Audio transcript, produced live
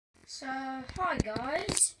So, hi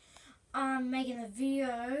guys, I'm making a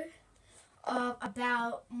video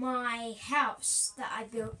about my house that I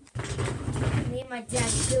built. Me and my dad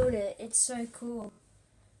built it. It's so cool.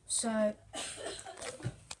 So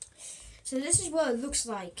this is what it looks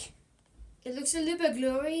like. It looks a little bit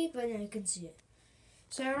blurry, but now you can see it.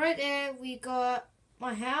 So right there we got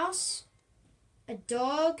my house, a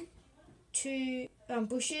dog, two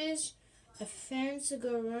bushes, a fence to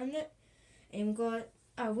go around it, and we got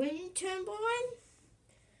a wind turbine.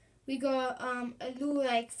 We got a little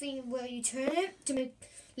thing where you turn it to make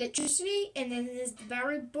electricity, and then there's the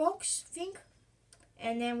battery box thing,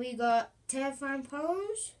 and then we got telephone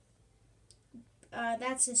poles.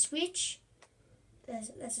 That's a switch.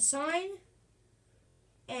 That's a sign,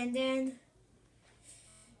 and then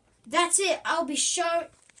that's it. I'll be showing.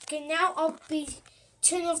 Okay, now I'll be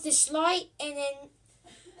turning off this light and then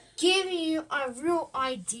giving you a real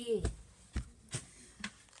idea.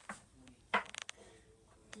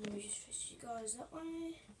 Let me just fix you guys that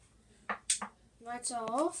way. Lights are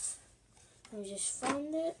off. Let me just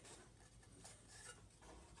find it.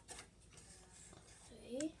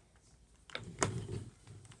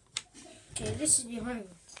 Okay, this is the home.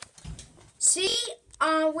 See,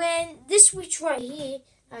 when this switch right here,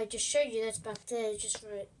 I just showed you that's back there, just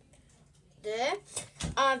right there.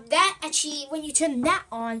 That actually, when you turn that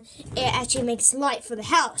on, it actually makes light for the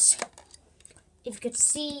house. If you could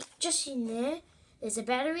see, just in there. There's a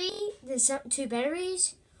battery. There's two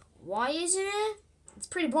batteries. Why isn't it? It's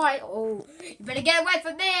pretty bright. Oh, you better get away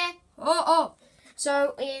from there. Oh.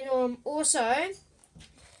 So, and also,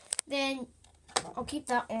 then I'll keep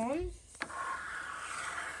that on.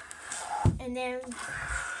 And then,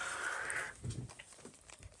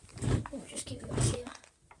 just keep it up here.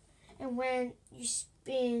 And when you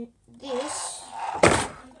spin this,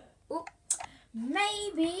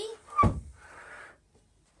 maybe.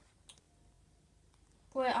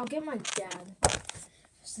 Wait, I'll get my dad.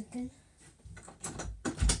 Just a second.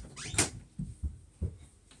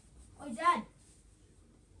 Oh, Dad.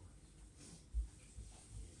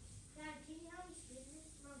 Dad, can you help me spin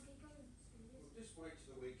this? Mom, can you help me spin this? Well, just wait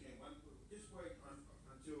till the weekend. Just wait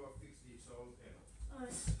until I fix the solar panel.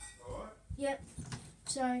 Alright. Alright? Yep.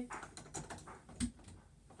 So.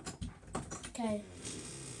 Okay.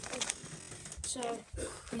 So,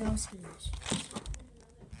 yeah, I'll spin this.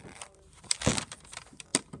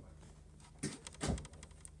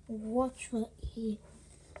 Watch right here.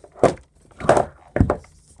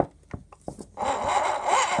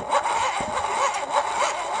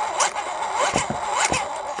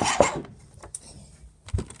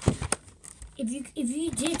 If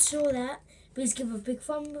you did saw that, please give a big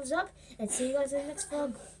thumbs up and see you guys in the next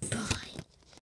vlog.